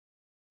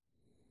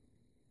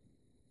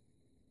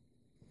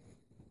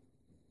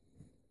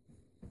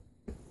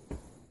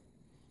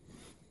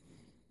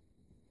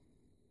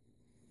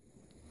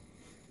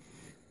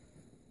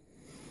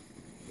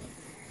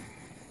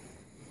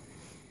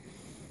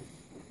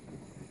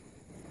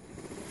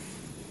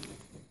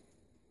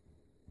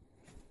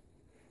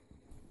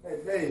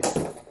Hey,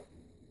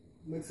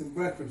 make some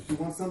breakfast. You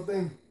want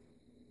something?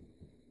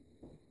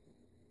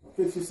 I'll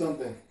fix you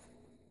something.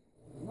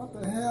 What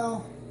the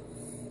hell?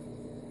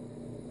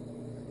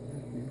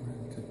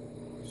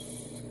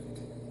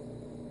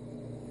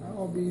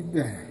 I'll be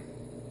damned.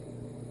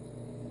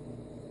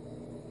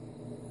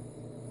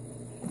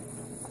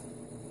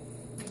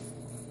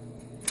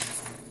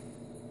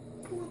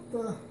 What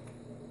the?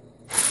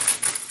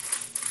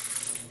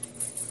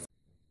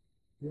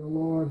 Dear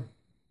Lord,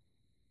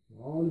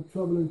 for all the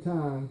troubling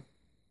times,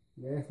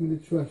 you asked me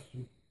to trust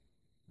you.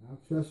 I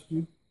trust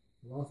you.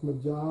 I lost my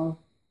job,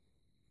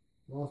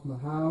 lost my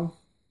house,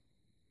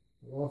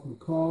 I lost my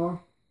car,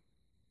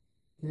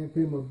 can't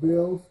pay my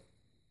bills.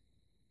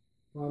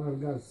 Father,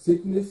 I've got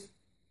sickness.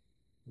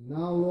 And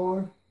now,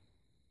 Lord,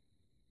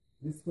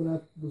 this is when I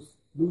was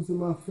losing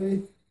my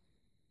faith.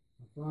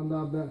 I found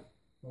out that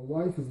my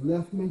wife has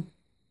left me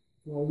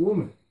for a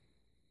woman.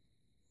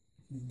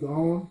 She's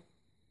gone,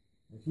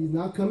 and she's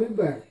not coming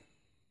back.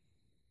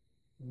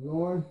 And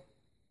Lord,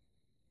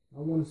 I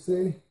want to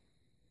say,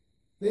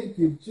 thank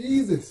you,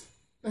 Jesus.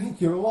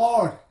 Thank you,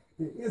 Lord.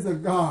 There is a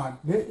God.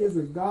 There is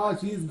a God.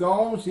 She's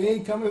gone. She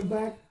ain't coming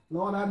back.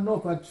 Lord, I know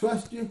if I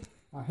trust you,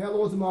 I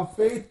held on to my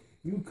faith,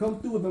 you come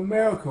through with a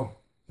miracle.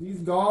 She's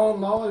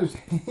gone, Lord.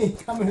 She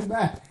ain't coming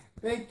back.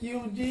 Thank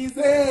you,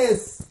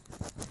 Jesus.